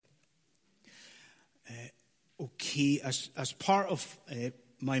Okay, as part of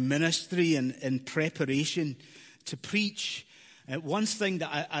my ministry and in preparation to preach, one thing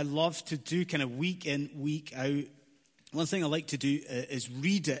that I love to do kind of week in, week out, one thing I like to do is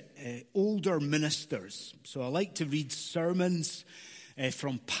read older ministers. So I like to read sermons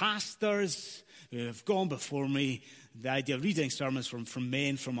from pastors who have gone before me. The idea of reading sermons from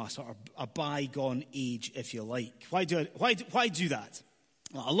men from a sort of a bygone age, if you like. Why do that?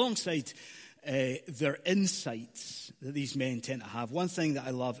 Well, alongside their insights that these men tend to have, one thing that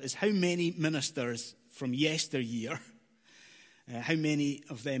I love is how many ministers from yesteryear, how many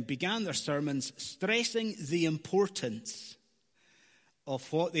of them began their sermons stressing the importance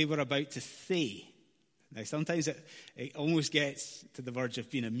of what they were about to say. Now, sometimes it almost gets to the verge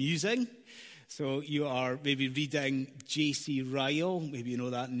of being amusing. So you are maybe reading J.C. Ryle, maybe you know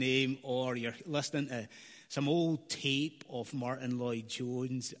that name, or you're listening to some old tape of Martin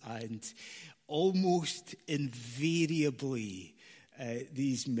Lloyd-Jones, and almost invariably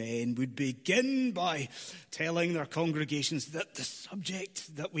these men would begin by telling their congregations that the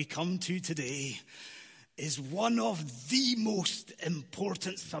subject that we come to today is one of the most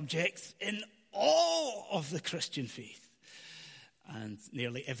important subjects in all of the Christian faith. And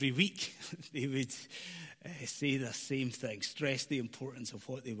nearly every week they would say the same thing, stress the importance of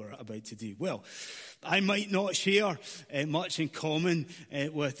what they were about to do. Well, I might not share much in common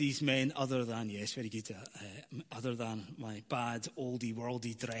with these men other than, yes, very good, other than my bad oldie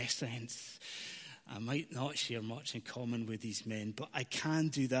worldy dress sense. I might not share much in common with these men, but I can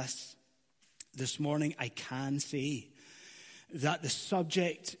do this. This morning I can say that the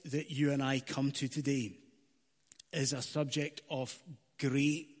subject that you and I come to today is a subject of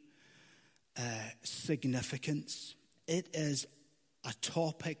great significance. It is a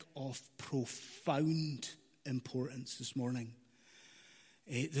topic of profound importance this morning.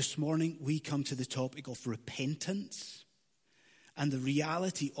 This morning we come to the topic of repentance and the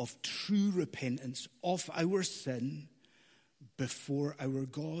reality of true repentance of our sin before our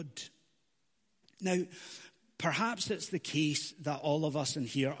God. Now, perhaps it's the case that all of us in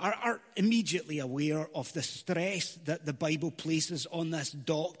here are immediately aware of the stress that the Bible places on this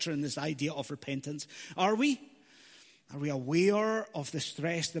doctrine, this idea of repentance. Are we? Are we aware of the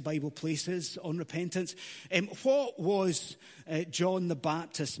stress the Bible places on repentance? What was John the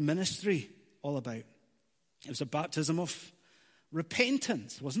Baptist's ministry all about? It was a baptism of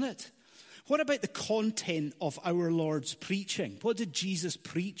repentance, wasn't it? What about the content of our Lord's preaching? What did Jesus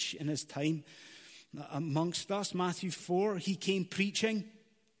preach in his time amongst us? Matthew 4, he came preaching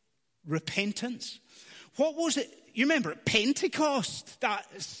repentance. What was it? You remember Pentecost, that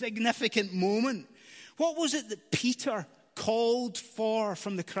significant moment. What was it that Peter called for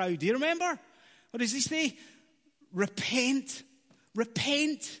from the crowd? Do you remember? What does he say? Repent,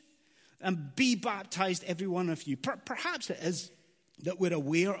 and be baptized, every one of you. Perhaps it is that we're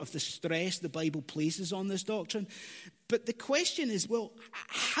aware of the stress the Bible places on this doctrine. But the question is, well,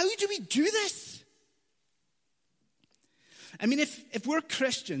 how do we do this? I mean, if we're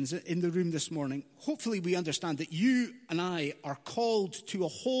Christians in the room this morning, hopefully we understand that you and I are called to a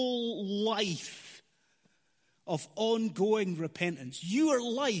whole life of ongoing repentance. Your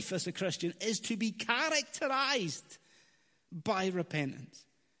life as a Christian is to be characterized by repentance.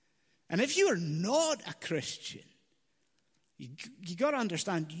 And if you are not a Christian, you got to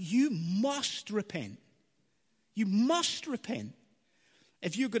understand, you must repent. You must repent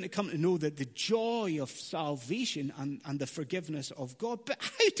if you're going to come to know that the joy of salvation and the forgiveness of God. But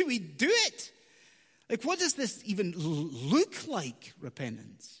how do we do it? Like, what does this even look like,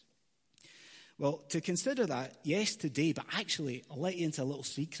 repentance? Well, to consider that, yes, today, but actually, I'll let you into a little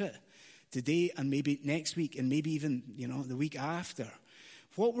secret. Today and maybe next week and maybe even, the week after.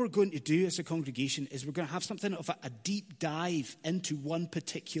 What we're going to do as a congregation is we're going to have something of a deep dive into one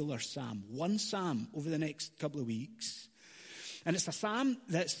particular psalm. One psalm over the next couple of weeks. And it's a psalm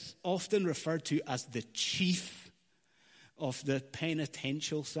that's often referred to as the chief of the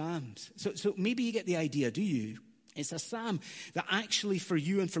penitential psalms. So maybe you get the idea, do you? It's a psalm that actually for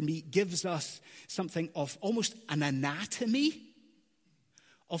you and for me gives us something of almost an anatomy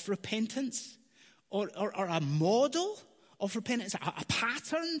of repentance or a model of repentance, a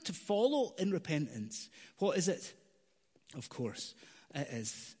pattern to follow in repentance. What is it? Of course, it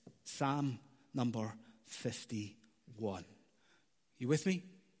is Psalm number 51. You with me?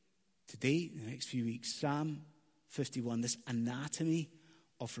 Today, in the next few weeks, Psalm 51, this anatomy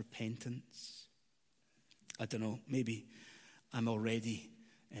of repentance. I don't know, maybe I'm already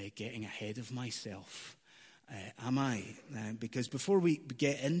getting ahead of myself. Am I? Because before we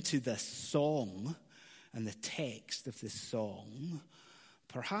get into this song and the text of this song,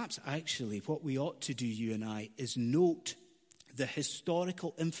 perhaps actually what we ought to do, you and I, is note the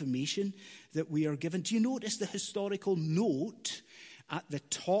historical information that we are given. Do you notice the historical note at the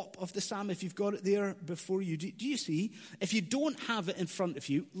top of the psalm? If you've got it there before you, do you see? If you don't have it in front of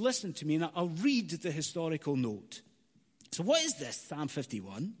you, listen to me and I'll read the historical note. So what is this, Psalm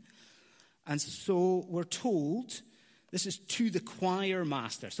 51? And so we're told this is to the choir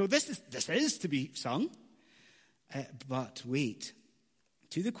master. So this is to be sung. But wait,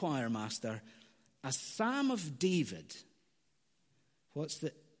 to the choir master, a psalm of David. That's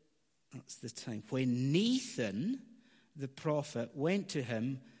the time. When Nathan, the prophet, went to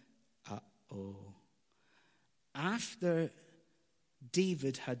him, after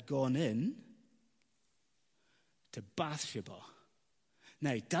David had gone in to Bathsheba.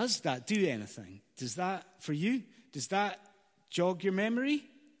 Now, does that do anything? Does that, for you, does that jog your memory?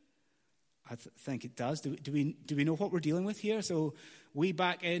 I think it does. Do we know what we're dealing with here? So, way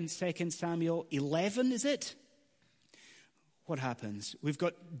back in 2 Samuel 11, is it? What happens? We've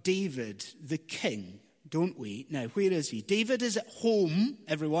got David, the king, don't we? Now, where is he? David is at home,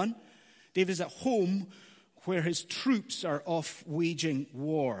 everyone. David is at home where his troops are off waging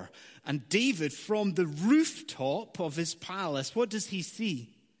war. And David, from the rooftop of his palace, what does he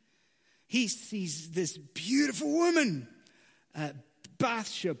see? He sees this beautiful woman,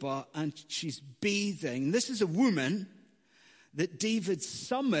 Bathsheba, and she's bathing. This is a woman that David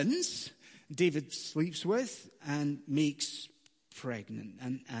summons, David sleeps with, and makes pregnant.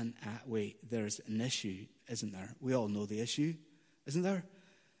 And wait, there's an issue, isn't there? We all know the issue, isn't there?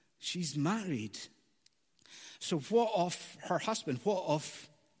 She's married. So what of her husband? What of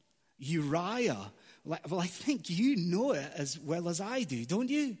Uriah? Well, I think you know it as well as I do, don't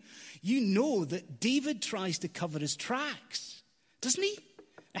you? You know that David tries to cover his tracks, doesn't he?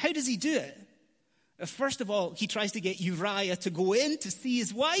 How does he do it? First of all, he tries to get Uriah to go in to see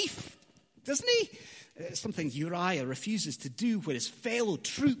his wife, doesn't he? Something Uriah refuses to do when his fellow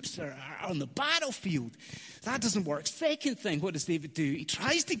troops are on the battlefield. That doesn't work. Second thing, what does David do? He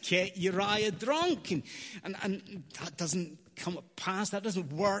tries to get Uriah drunk, and that doesn't come past. That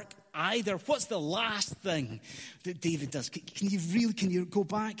doesn't work either. What's the last thing that David does? Can you go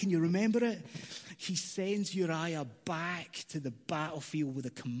back? Can you remember it? He sends Uriah back to the battlefield with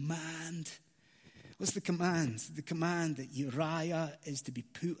a command. What's the command? The command that Uriah is to be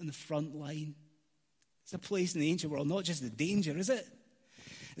put on the front line. It's a place in the ancient world, not just the danger, is it?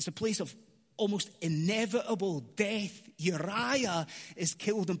 It's a place of almost inevitable death. Uriah is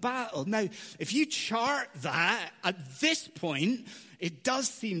killed in battle. Now, if you chart that at this point, it does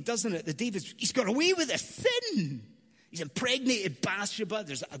seem, doesn't it, that he's got away with a sin. He's impregnated Bathsheba,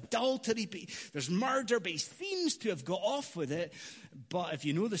 there's adultery, there's murder, but he seems to have got off with it. But if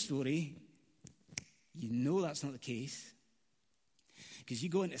you know the story, you know that's not the case. Because you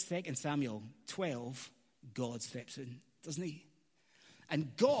go into 2 Samuel 12, God steps in, doesn't he?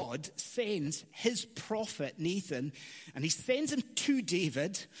 And God sends his prophet Nathan, and he sends him to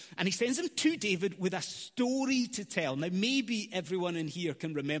David, and he sends him to David with a story to tell. Now, maybe everyone in here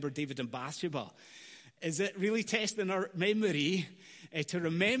can remember David and Bathsheba. Is it really testing our memory to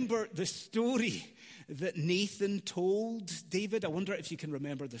remember the story that Nathan told David? I wonder if you can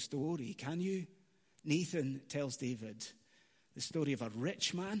remember the story. Can you? Nathan tells David the story of a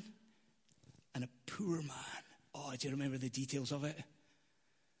rich man and a poor man. Oh, do you remember the details of it?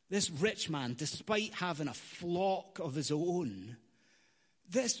 This rich man, despite having a flock of his own,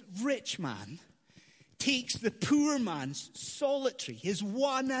 this rich man takes the poor man's solitary, his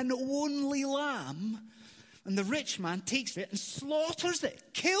one and only lamb, and the rich man takes it and slaughters it,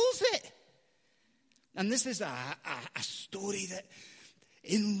 kills it. And this is a story that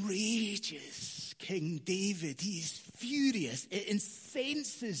enrages King David. He's furious. It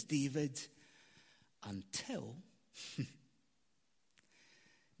incenses David until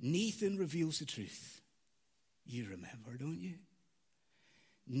Nathan reveals the truth. You remember, don't you?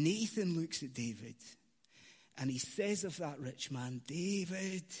 Nathan looks at David and he says of that rich man,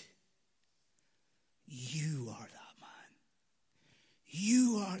 David, you are that man.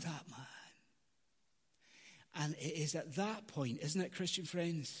 You are that man. And it is at that point, isn't it, Christian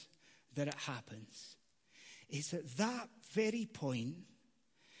friends, that it happens. It's at that very point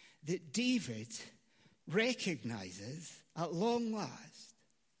that David recognizes, at long last,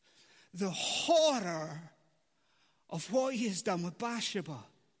 the horror of what he has done with Bathsheba.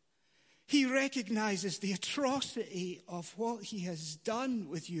 He recognizes the atrocity of what he has done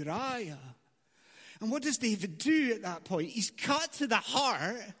with Uriah. And what does David do at that point? He's cut to the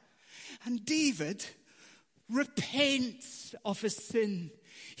heart, and David repents of his sin.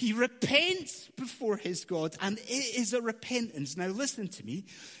 He repents before his God, and it is a repentance. Now listen to me.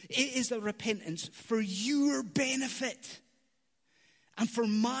 It is a repentance for your benefit and for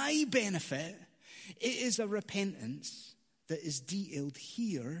my benefit. It is a repentance that is detailed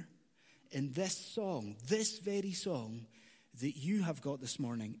here in this song, this very song that you have got this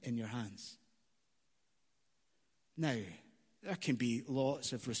morning in your hands. Now, there can be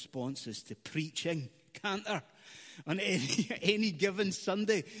lots of responses to preaching, can't there? On any given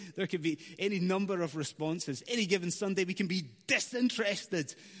Sunday, there could be any number of responses. Any given Sunday, we can be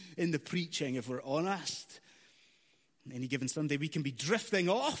disinterested in the preaching, if we're honest. Any given Sunday, we can be drifting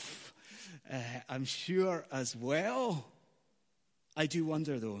off, I'm sure, as well. I do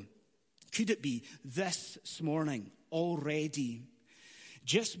wonder, though, could it be this morning already,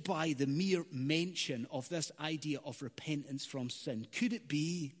 just by the mere mention of this idea of repentance from sin, could it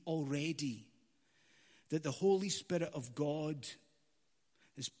be already that the Holy Spirit of God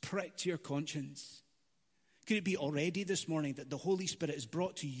has pricked your conscience? Could it be already this morning that the Holy Spirit has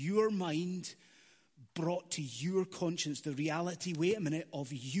brought to your mind, brought to your conscience the reality, wait a minute,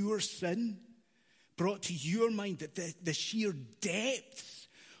 of your sin? Brought to your mind that the sheer depths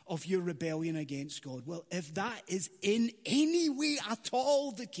of your rebellion against God? Well, if that is in any way at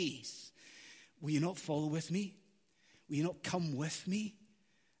all the case, will you not follow with me? Will you not come with me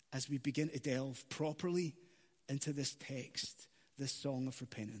as we begin to delve properly into this text, this song of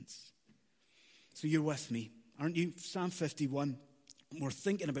repentance? So you're with me, aren't you? Psalm 51. We're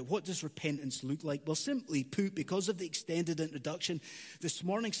thinking about what does repentance look like? Well, simply put, because of the extended introduction, this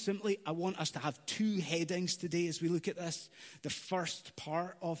morning simply I want us to have two headings today as we look at this. The first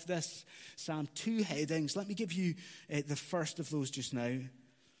part of this psalm, two headings. Let me give you the first of those just now.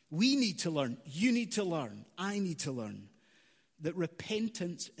 We need to learn, you need to learn, I need to learn that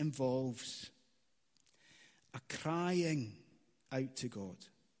repentance involves a crying out to God.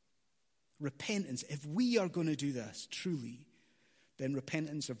 Repentance, if we are going to do this truly, then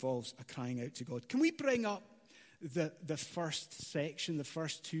repentance involves a crying out to God. Can we bring up the first section, the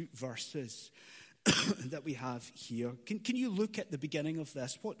first two verses that we have here? Can you look at the beginning of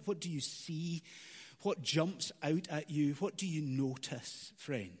this? What do you see? What jumps out at you? What do you notice,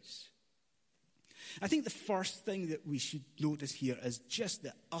 friends? I think the first thing that we should notice here is just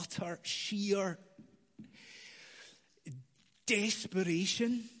the utter, sheer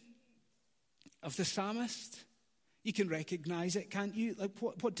desperation of the psalmist. You can recognize it, can't you? Like,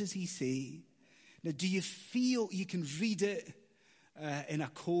 what does he say? Now, do you feel, you can read it in a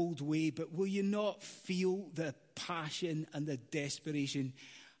cold way, but will you not feel the passion and the desperation?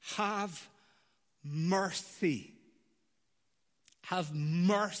 Have mercy. Have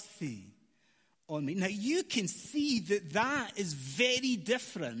mercy on me. Now, you can see that is very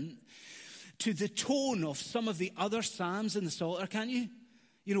different to the tone of some of the other psalms in the Psalter, can't you?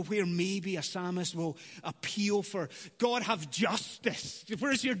 You know, where maybe a psalmist will appeal for, God, have justice.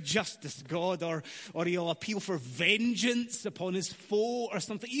 Where's your justice, God? Or he'll appeal for vengeance upon his foe or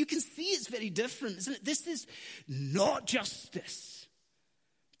something. You can see it's very different, isn't it? This is not justice.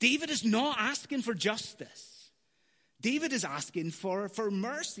 David is not asking for justice. David is asking for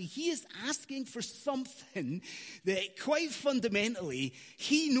mercy. He is asking for something that quite fundamentally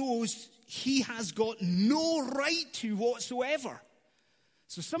he knows he has got no right to whatsoever.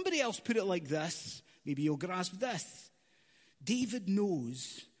 So somebody else put it like this. Maybe you'll grasp this. David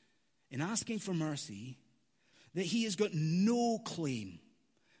knows, in asking for mercy, that he has got no claim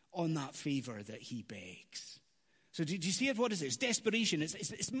on that favor that he begs. So do you see it? What is it? It's desperation.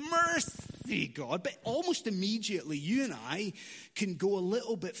 It's mercy, God. But almost immediately, you and I can go a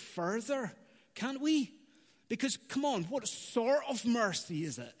little bit further, can't we? Because, come on, what sort of mercy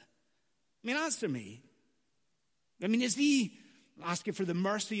is it? I mean, answer me. I mean, is he asking for the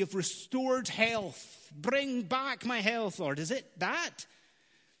mercy of restored health? Bring back my health, Lord. Is it that?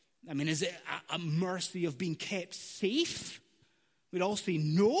 I mean, is it a mercy of being kept safe? We'd all say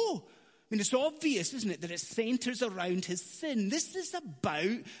no. I mean, it's obvious, isn't it, that it centers around his sin. This is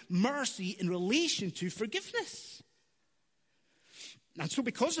about mercy in relation to forgiveness. And so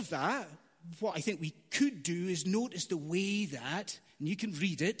because of that, what I think we could do is notice the way that, and you can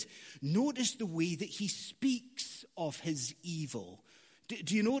read it, notice the way that he speaks of his evil.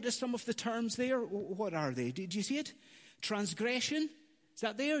 Do you notice some of the terms there? What are they? Did you see it? Transgression, is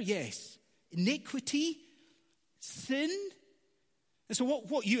that there? Yes. Iniquity, sin. And so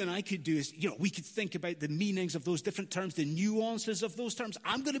what you and I could do is, we could think about the meanings of those different terms, the nuances of those terms.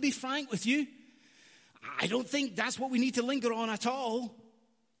 I'm going to be frank with you. I don't think that's what we need to linger on at all.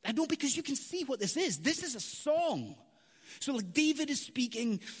 I don't, because you can see what this is. This is a song So like David is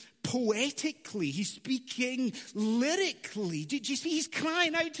speaking poetically. He's speaking lyrically. Do you see? He's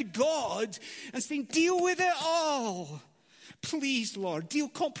crying out to God and saying, deal with it all. Please, Lord, deal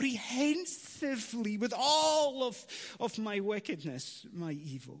comprehensively with all of my wickedness, my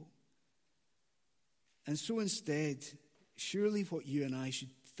evil. And so instead, surely what you and I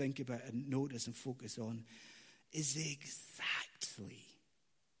should think about and notice and focus on is exactly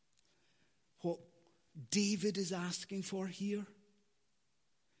what David is asking for here.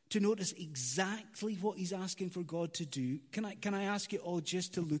 To notice exactly what he's asking for God to do. Can I ask you all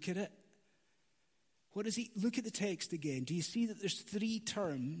just to look at it? What is he? Look at the text again. Do you see that there's three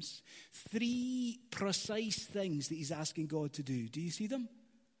terms, three precise things that he's asking God to do? Do you see them?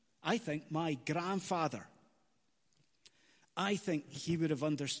 I think my grandfather, I think he would have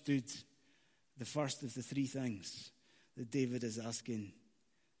understood the first of the three things that David is asking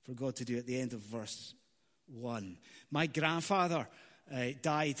for God to do at the end of verse 1. My grandfather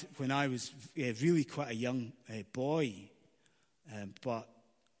died when I was really quite a young boy. But,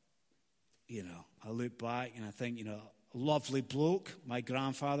 I look back and I think, a lovely bloke, my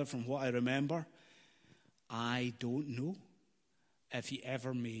grandfather, from what I remember. I don't know if he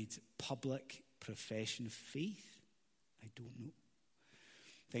ever made public profession of faith. I don't know.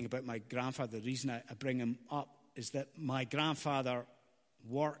 Thing about my grandfather, the reason I bring him up is that my grandfather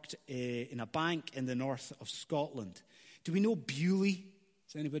worked in a bank in the north of Scotland. Do we know Bewley?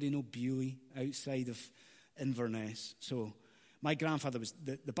 Does anybody know Bewley outside of Inverness? So my grandfather was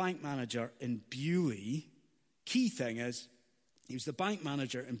the bank manager in Bewley. Key thing is, he was the bank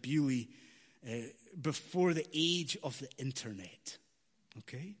manager in Bewley before the age of the internet.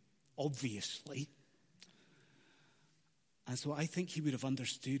 Okay? Obviously. And so I think he would have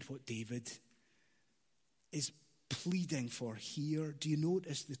understood what David is pleading for here. Do you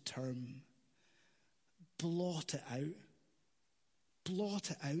notice the term? Blot it out.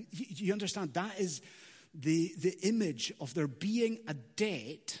 Blot it out. Do you understand? That is the image of there being a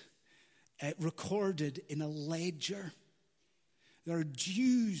debt recorded in a ledger. There are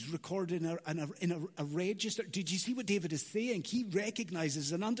dues recorded in a register. Did you see what David is saying? He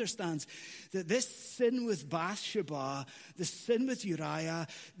recognizes and understands that this sin with Bathsheba, the sin with Uriah,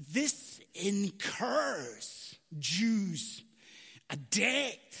 this incurs dues, a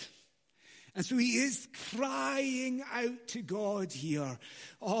debt. And so he is crying out to God here.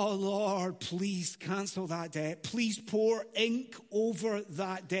 Oh, Lord, please cancel that debt. Please pour ink over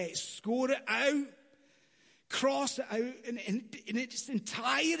that debt. Score it out. Cross it out in its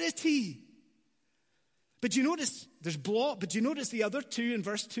entirety. But you notice, there's blot, but you notice the other two in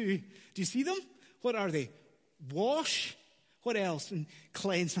verse 2. Do you see them? What are they? Wash. What else? And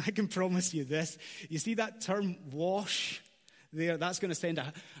cleanse. I can promise you this. You see that term wash there? That's going to send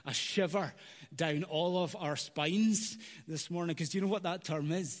a shiver down all of our spines this morning. Because do you know what that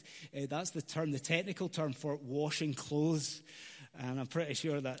term is? That's the technical term for washing clothes. And I'm pretty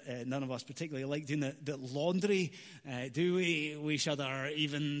sure that none of us particularly like doing the laundry, do we? We shudder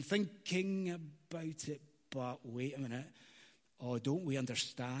even thinking about it. But wait a minute. Oh, don't we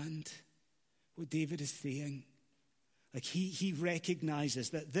understand what David is saying? Like he recognizes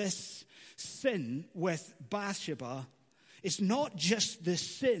that this sin with Bathsheba is not just the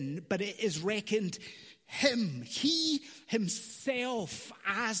sin, but it is reckoned him. He himself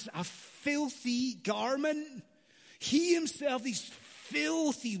as a filthy garment. He himself, these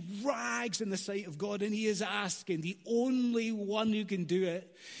filthy rags in the sight of God, and he is asking, the only one who can do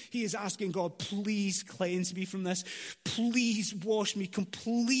it, he is asking God, please cleanse me from this. Please wash me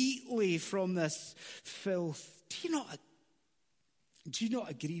completely from this filth. Do you not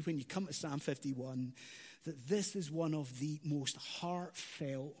agree when you come to Psalm 51 that this is one of the most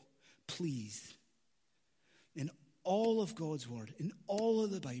heartfelt pleas in all of God's word, in all of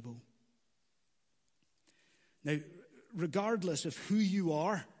the Bible? Now, regardless of who you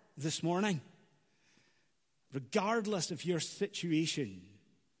are this morning, regardless of your situation,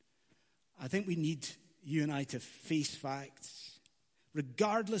 I think we need you and I to face facts.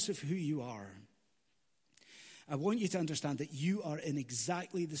 Regardless of who you are, I want you to understand that you are in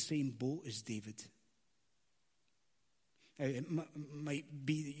exactly the same boat as David. It might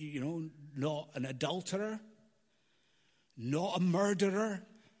be, not an adulterer, not a murderer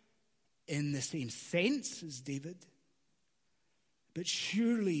in the same sense as David. But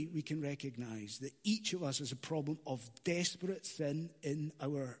surely we can recognize that each of us has a problem of desperate sin in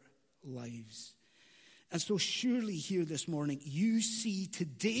our lives. And so surely here this morning, you see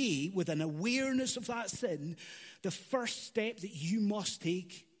today, with an awareness of that sin, the first step that you must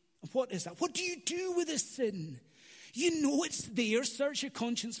take. What is that? What do you do with this sin? You know it's there. Search your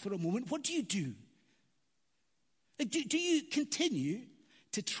conscience for a moment. What do you do? Like, do you continue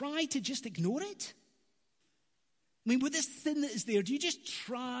to try to just ignore it? I mean, with this sin that is there, do you just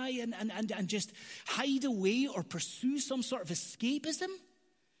try and just hide away or pursue some sort of escapism?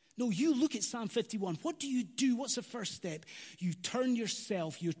 No, you look at Psalm 51. What do you do? What's the first step? You turn your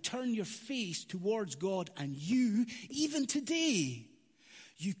face towards God, and you, even today,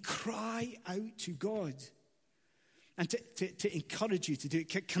 you cry out to God. And to encourage you to do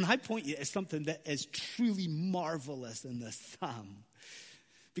it, can I point you at something that is truly marvelous in this psalm?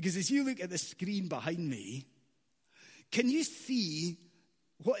 Because as you look at the screen behind me, can you see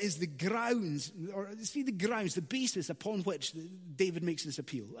what is the grounds, the basis upon which David makes this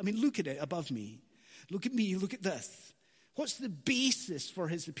appeal? I mean, look at it above me. Look at me, look at this. What's the basis for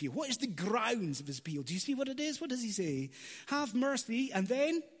his appeal? What is the grounds of his appeal? Do you see what it is? What does he say? Have mercy, and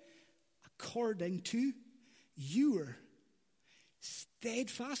then, according to your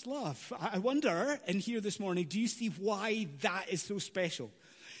steadfast love. I wonder, in here this morning, do you see why that is so special?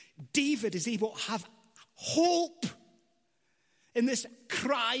 David is able to have hope in this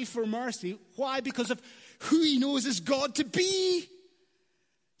cry for mercy. Why? Because of who he knows as God to be.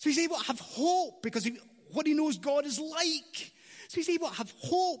 So he's able to have hope because of what he knows God is like. So he's able to have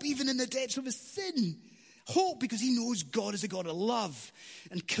hope even in the depths of his sin. Hope because he knows God is a God of love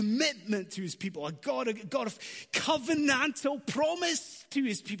and commitment to his people, a God of covenantal promise to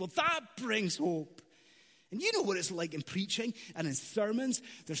his people. That brings hope. And you know what it's like in preaching and in sermons.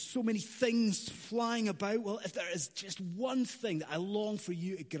 There's so many things flying about. Well, if there is just one thing that I long for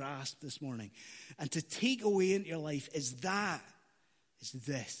you to grasp this morning and to take away into your life is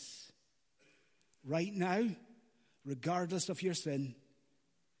this. Right now, regardless of your sin,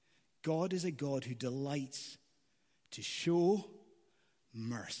 God is a God who delights to show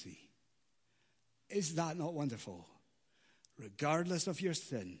mercy. Is that not wonderful? Regardless of your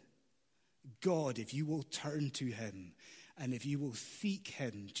sin, God, if you will turn to him and if you will seek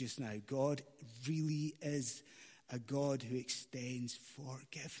him just now, God really is a God who extends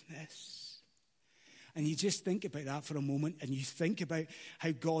forgiveness. And you just think about that for a moment, and you think about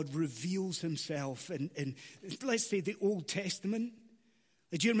how God reveals himself in let's say, the Old Testament.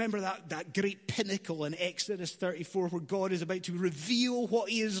 Do you remember that great pinnacle in Exodus 34 where God is about to reveal what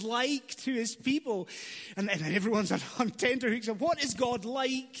he is like to his people? And everyone's on tenterhooks of what is God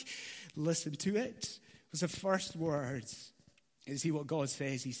like? Listen to it. It was the first words. You see what God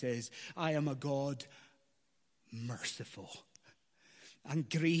says? He says, I am a God merciful and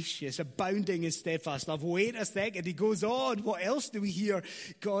gracious, abounding in steadfast love. Wait a second, he goes on. What else do we hear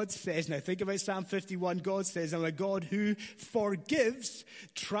God says? Now think about Psalm 51. God says, I'm a God who forgives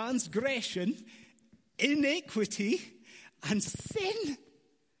transgression, iniquity, and sin.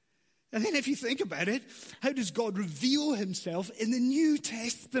 And then if you think about it, how does God reveal himself in the New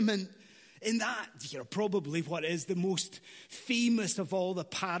Testament? In that, probably what is the most famous of all the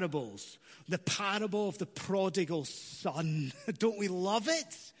parables, the parable of the prodigal son. Don't we love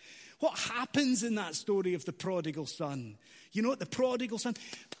it? What happens in that story of the prodigal son? You know what, the prodigal son,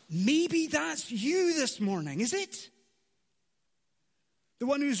 maybe that's you this morning, is it? The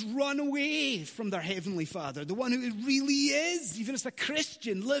one who's run away from their heavenly Father, the one who it really is, even as a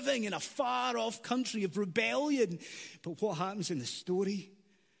Christian living in a far-off country of rebellion. But what happens in the story?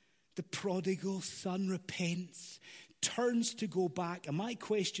 The prodigal son repents, turns to go back. And my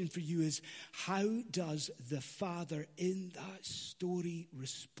question for you is, how does the father in that story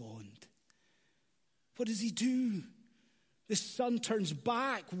respond? What does he do? The son turns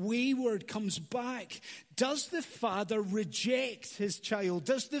back, wayward, comes back. Does the father reject his child?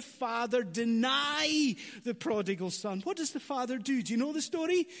 Does the father deny the prodigal son? What does the father do? Do you know the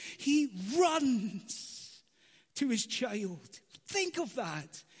story? He runs to his child. Think of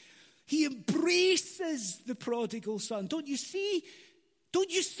that. He embraces the prodigal son. Don't you see? Don't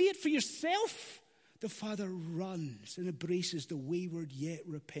you see it for yourself? The father runs and embraces the wayward yet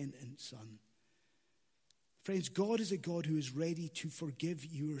repentant son. Friends, God is a God who is ready to forgive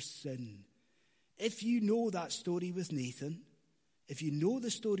your sin. If you know that story with Nathan, if you know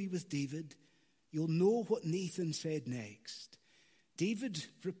the story with David, you'll know what Nathan said next. David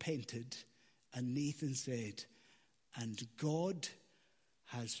repented, and Nathan said, and God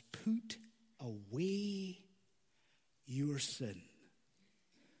has put away your sin.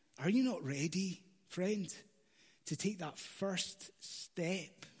 Are you not ready, friend, to take that first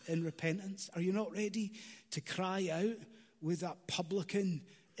step in repentance? Are you not ready to cry out with that publican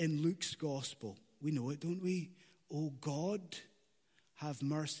in Luke's gospel? We know it, don't we? Oh God, have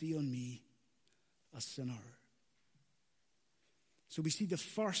mercy on me, a sinner. So we see the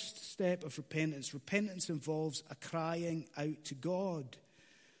first step of repentance. Repentance involves a crying out to God.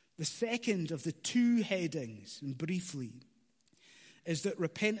 The second of the two headings, and briefly, is that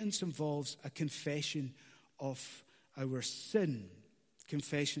repentance involves a confession of our sin.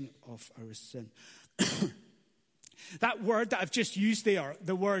 Confession of our sin. That word that I've just used there,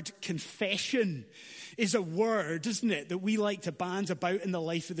 the word confession, is a word, isn't it, that we like to band about in the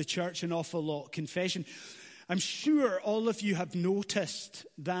life of the church an awful lot. Confession. I'm sure all of you have noticed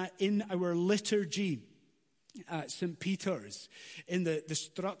that in our liturgy at St. Peter's, in the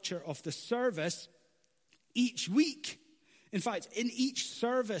structure of the service, each week, in fact, in each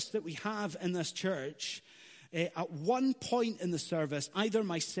service that we have in this church, at one point in the service, either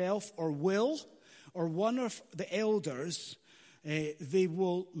myself or Will or one of the elders, they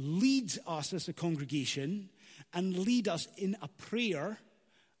will lead us as a congregation and lead us in a prayer.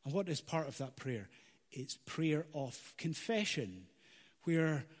 And what is part of that prayer? It's prayer of confession,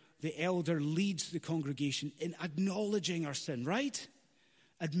 where the elder leads the congregation in acknowledging our sin, right?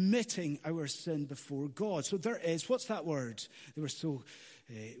 Admitting our sin before God. So there is, what's that word that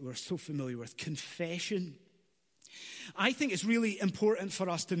we're so familiar with? Confession. I think it's really important for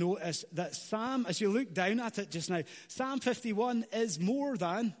us to notice that Psalm, as you look down at it just now, Psalm 51 is more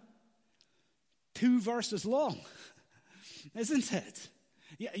than 2 verses long, isn't it?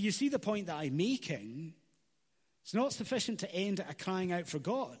 You see the point that I'm making. It's not sufficient to end at a crying out for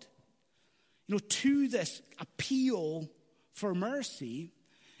God. To this appeal for mercy,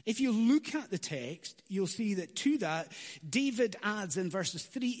 if you look at the text, you'll see that to that, David adds in verses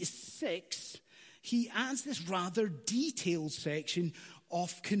 3 to 6, he adds this rather detailed section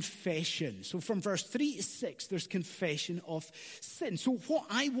of confession. So from verse 3 to 6, there's confession of sin. So what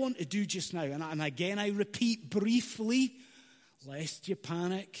I want to do just now, and again I repeat briefly, lest you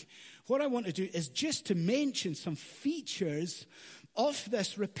panic, what I want to do is just to mention some features of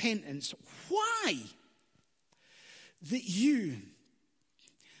this repentance. Why? That you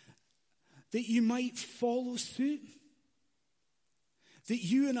might follow suit. That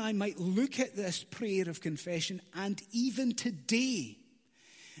you and I might look at this prayer of confession, and even today,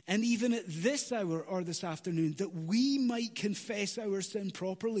 and even at this hour or this afternoon, that we might confess our sin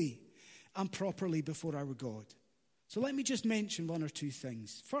properly and properly before our God. So let me just mention one or two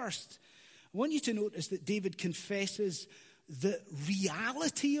things. First, I want you to notice that David confesses the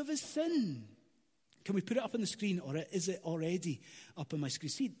reality of his sin. Can we put it up on the screen, or is it already up on my screen?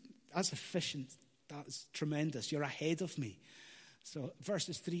 See, that's efficient. That's tremendous. You're ahead of me. So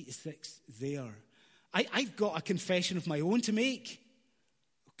verses 3 to 6 there. I've got a confession of my own to make.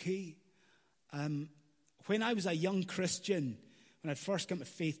 Okay. When I was a young Christian, when I first came to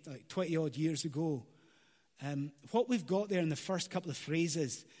faith like 20 odd years ago, what we've got there in the first couple of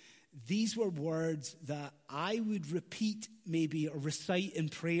phrases, these were words that I would repeat maybe or recite in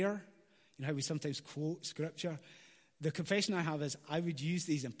prayer. You know how we sometimes quote scripture? The confession I have is I would use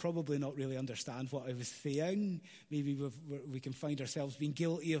these and probably not really understand what I was saying. Maybe we can find ourselves being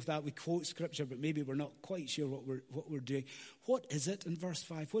guilty of that. We quote scripture, but maybe we're not quite sure what we're doing. What is it in verse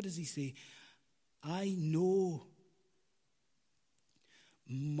 5? What does he say? I know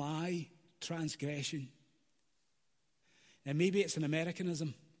my transgression. Now maybe it's an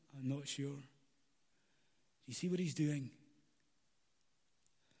Americanism. I'm not sure. Do you see what he's doing?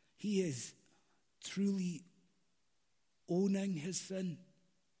 He is truly owning his sin,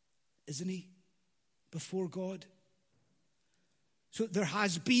 isn't he, before God? So there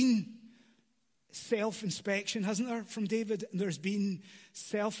has been self-inspection, hasn't there, from David? And there's been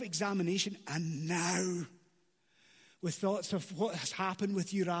self-examination. And now, with thoughts of what has happened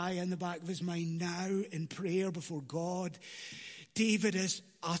with Uriah in the back of his mind, now in prayer before God, David is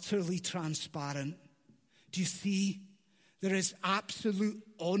utterly transparent. Do you see? There is absolute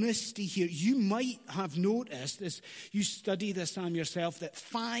honesty here. You might have noticed, as you study this psalm yourself, that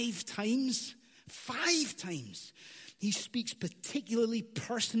 5 times, he speaks particularly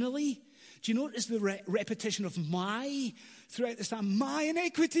personally. Do you notice the repetition of my throughout the psalm? My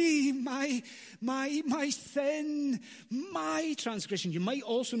iniquity, my sin, my transgression. You might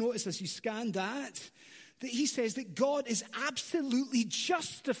also notice as you scan that he says that God is absolutely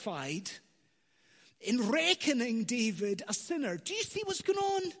justified in reckoning David a sinner. Do you see what's going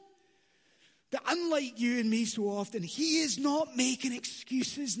on? That unlike you and me so often, he is not making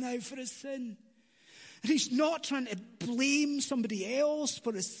excuses now for his sin. And he's not trying to blame somebody else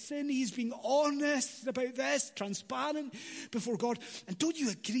for his sin. He's being honest about this, transparent before God. And don't you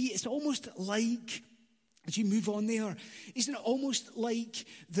agree? It's almost like, as you move on there, isn't it almost like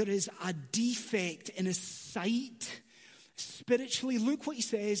there is a defect in his sight? Spiritually, look what he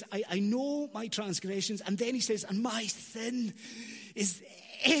says. I know my transgressions. And then he says, and my sin is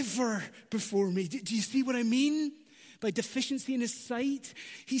ever before me. Do you see what I mean by deficiency in his sight.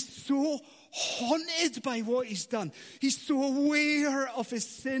 He's so haunted by what he's done. He's so aware of his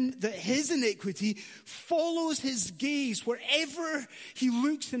sin that his iniquity follows his gaze wherever he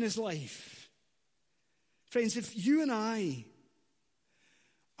looks in his life. Friends, if you and I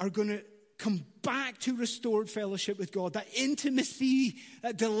are going to come back to restored fellowship with God, that intimacy,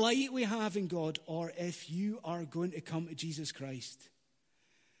 that delight we have in God, or if you are going to come to Jesus Christ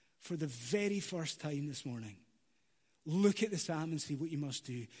for the very first time this morning, look at the psalm and see what you must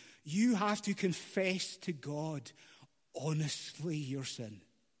do. You have to confess to God honestly your sin.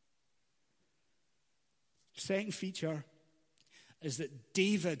 Second feature is that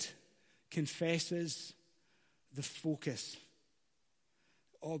David confesses the focus,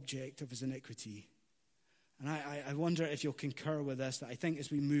 object of his iniquity. And I wonder if you'll concur with this, that I think as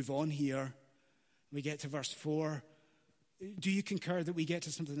we move on here, we get to verse 4, do you concur that we get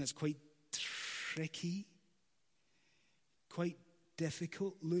to something that's quite tricky? Quite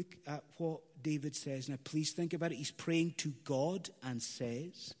difficult? Look at what David says. Now, please think about it. He's praying to God and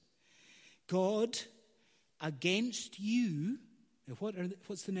says, God, against you, now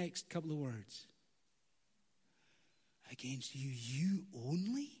what's the next couple of words? Against you, you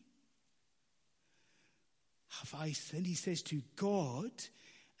only? Have I sinned? He says to God,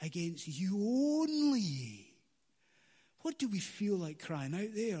 against you only. What do we feel like crying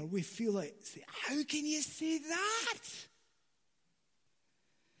out there? We feel like, how can you say that?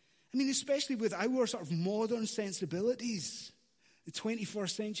 I mean, especially with our sort of modern sensibilities, the 21st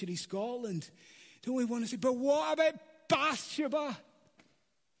century Scotland, don't we want to say, but what about Bathsheba?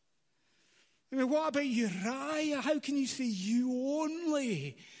 I mean, what about Uriah? How can you say you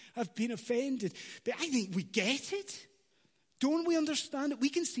only have been offended? But I think we get it. Don't we understand it? We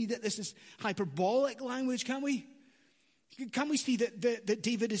can see that this is hyperbolic language, can't we? Can't we see that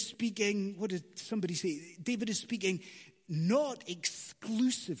David is speaking, what did somebody say? David is speaking not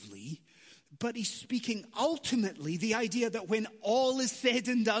exclusively, but he's speaking ultimately the idea that when all is said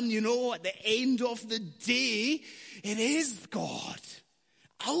and done, at the end of the day, it is God.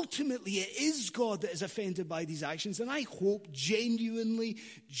 Ultimately, it is God that is offended by these actions. And I hope, genuinely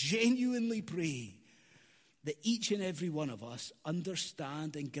pray that each and every one of us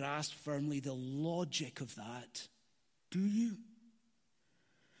understand and grasp firmly the logic of that. Do you?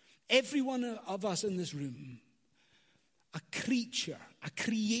 Every one of us in this room, a creature, a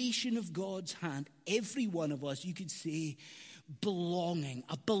creation of God's hand, every one of us, you could say, a belonging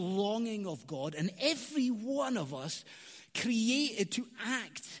of God. And every one of us created to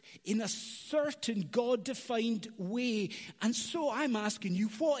act in a certain God-defined way. And so I'm asking you,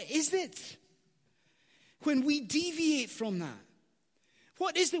 what is it when we deviate from that?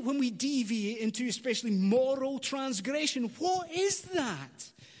 What is it when we deviate into especially moral transgression? What is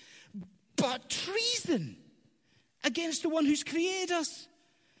that but treason against the one who's created us?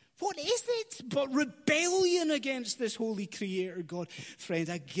 What is it but rebellion against this holy creator God? Friend,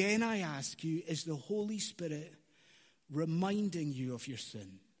 again I ask you, is the Holy Spirit reminding you of your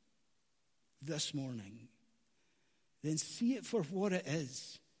sin this morning? Then see it for what it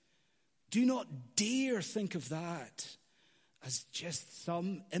is. Do not dare think of that as just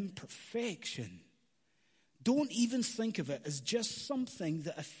some imperfection. Don't even think of it as just something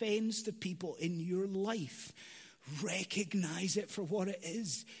that offends the people in your life. Recognize it for what it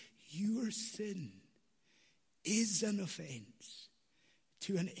is. Your sin is an offense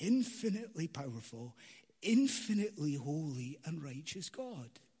to an infinitely powerful, infinitely holy and righteous God.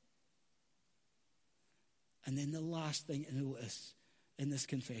 And then the last thing to notice in this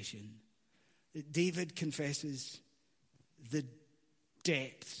confession, that David confesses the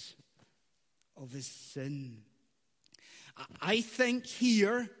depths of his sin. I think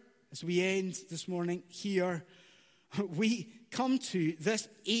here, as we end this morning here, we come to this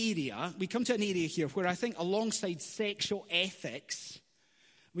area, we come to an area here where I think alongside sexual ethics,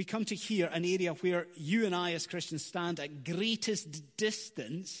 we come to here an area where you and I as Christians stand at greatest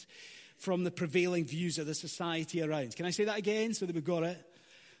distance from the prevailing views of the society around. Can I say that again so that we've got it?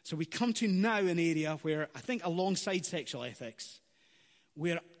 So we come to now an area where I think alongside sexual ethics,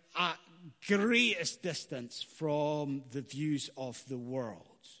 we're at greatest distance from the views of the world.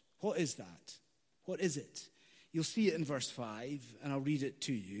 What is that? What is it? You'll see it in verse 5, and I'll read it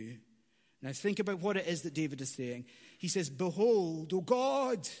to you. Now think about what it is that David is saying. He says, behold, O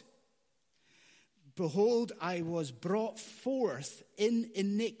God, behold, I was brought forth in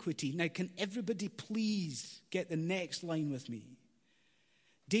iniquity. Now can everybody please get the next line with me?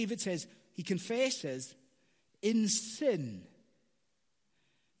 David says, he confesses, in sin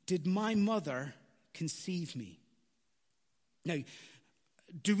did my mother conceive me. Now,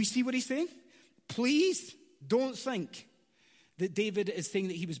 do we see what he's saying? Please Don't think that David is saying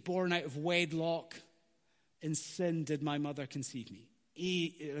that he was born out of wedlock. In sin did my mother conceive me.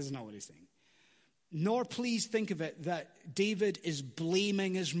 That's not what he's saying. Nor please think of it that David is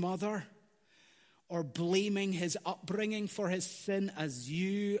blaming his mother or blaming his upbringing for his sin, as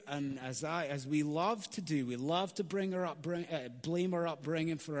you and as we love to do. We love to blame our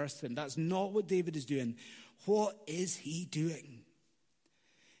upbringing for our sin. That's not what David is doing. What is he doing?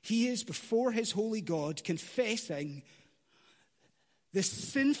 He is before his holy God confessing the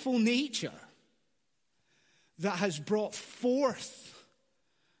sinful nature that has brought forth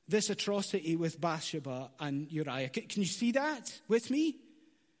this atrocity with Bathsheba and Uriah. Can you see that with me?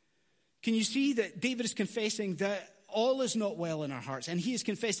 Can you see that David is confessing that all is not well in our hearts, and he is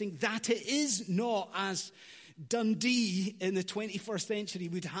confessing that it is not as Dundee in the 21st century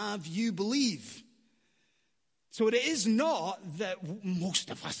would have you believe. So it is not that most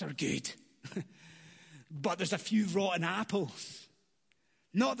of us are good, but there's a few rotten apples.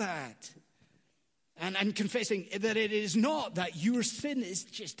 Not that. And confessing that it is not that your sin is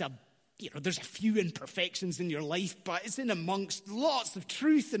just there's a few imperfections in your life, but it's in amongst lots of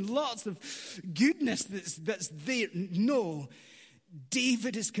truth and lots of goodness that's there. No,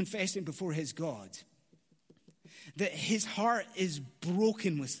 David is confessing before his God that his heart is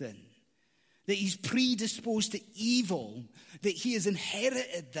broken with sin, that he's predisposed to evil, that he has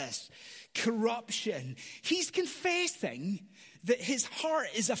inherited this corruption. He's confessing that his heart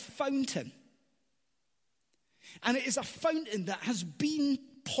is a fountain. And it is a fountain that has been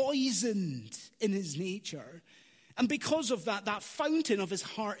poisoned in his nature. And because of that, that fountain of his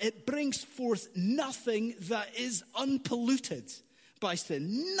heart, it brings forth nothing that is unpolluted by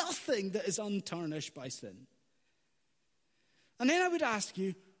sin. Nothing that is untarnished by sin. And then I would ask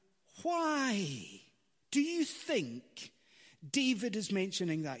you, why do you think David is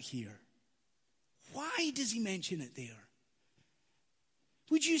mentioning that here? Why does he mention it there?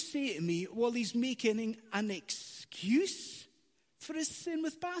 Would you say to me, well, he's making an excuse for his sin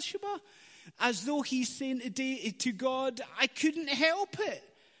with Bathsheba? As though he's saying today to God, I couldn't help it.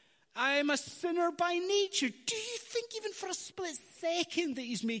 I am a sinner by nature. Do you think even for a split second that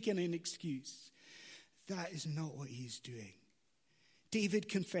he's making an excuse? That is not what he's doing. David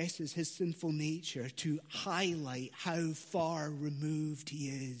confesses his sinful nature to highlight how far removed he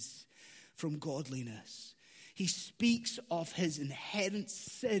is from godliness. He speaks of his inherent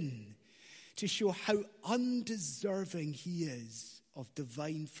sin to show how undeserving he is of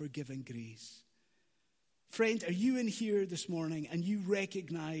divine forgiving grace. Friend, are you in here this morning and you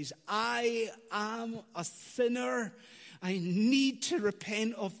recognize, I am a sinner, I need to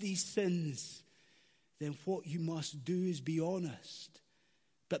repent of these sins? Then what you must do is be honest.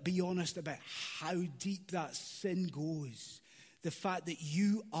 But be honest about how deep that sin goes. The fact that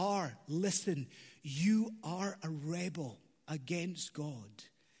you are a rebel against God.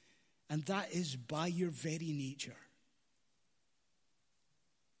 And that is by your very nature.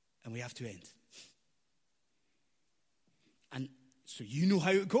 And we have to end. And so you know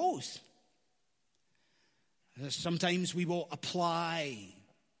how it goes. Sometimes we will apply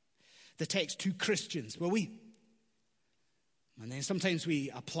the text to Christians, will we? And then sometimes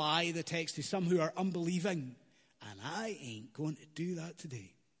we apply the text to some who are unbelieving. And I ain't going to do that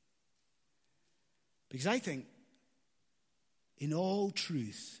today. Because I think, in all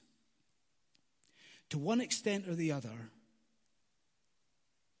truth, to one extent or the other,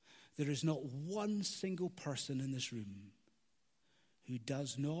 there is not one single person in this room who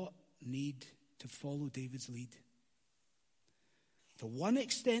does not need to follow David's lead. To one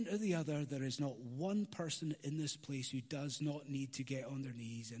extent or the other, there is not one person in this place who does not need to get on their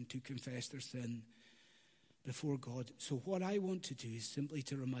knees and to confess their sin before God. So what I want to do is simply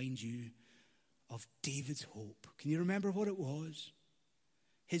to remind you of David's hope. Can you remember what it was?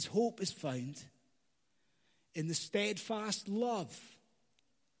 His hope is found in the steadfast love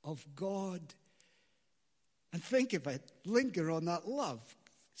of God. And think of it, linger on that love.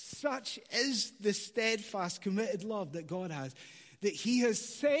 Such is the steadfast, committed love that God has, that he has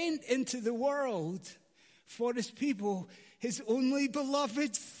sent into the world for his people his only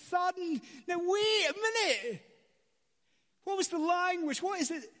beloved Son. Now wait a minute. What was the language? What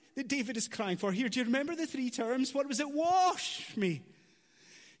is it that David is crying for here? Do you remember the three terms? What was it? Wash me.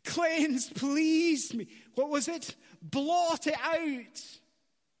 Cleanse, please me. What was it? Blot it out.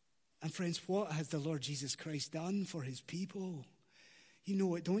 And friends, what has the Lord Jesus Christ done for his people? You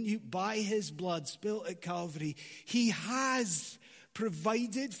know it, don't you? By his blood spilt at Calvary, he has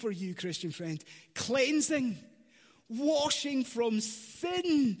provided for you, Christian friend, cleansing, washing from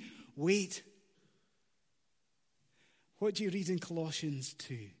sin. Wait. What do you read in Colossians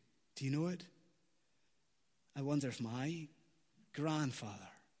 2? Do you know it? I wonder if my grandfather,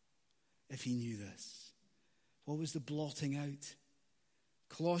 if he knew this. What was the blotting out?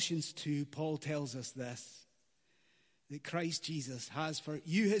 Colossians 2, Paul tells us this, that Christ Jesus has for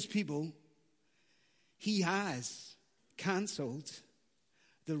you, his people, he has cancelled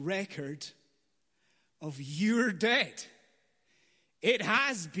the record of your debt. It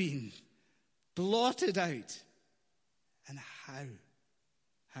has been blotted out. And how?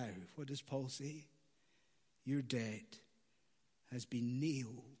 How? What does Paul say? Your debt has been nailed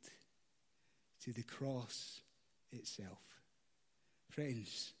to the cross itself.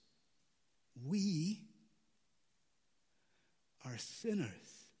 Friends, we are sinners.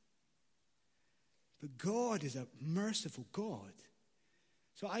 But God is a merciful God.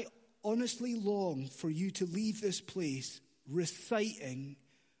 So I honestly long for you to leave this place reciting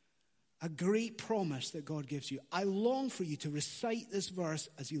a great promise that God gives you. I long for you to recite this verse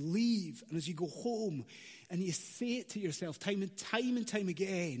as you leave and as you go home, and you say it to yourself time and time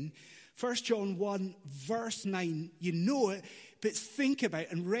again. 1 John 1 verse 9, you know it, but think about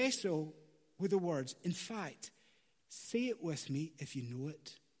and wrestle with the words. In fact, say it with me if you know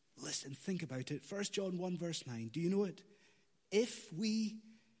it. Listen, think about it. 1 John 1 verse 9, do you know it? If we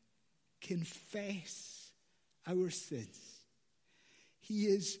confess our sins, he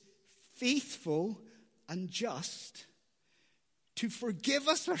is faithful and just to forgive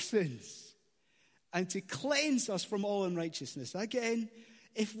us our sins and to cleanse us from all unrighteousness. Again,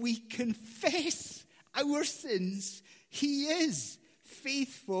 if we confess our sins, he is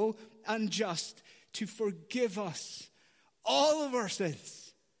faithful and just to forgive us all of our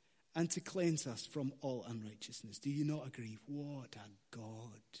sins and to cleanse us from all unrighteousness. Do you not agree? What a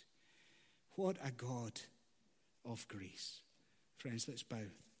God. What a God of grace. Friends, let's bow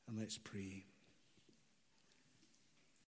and let's pray.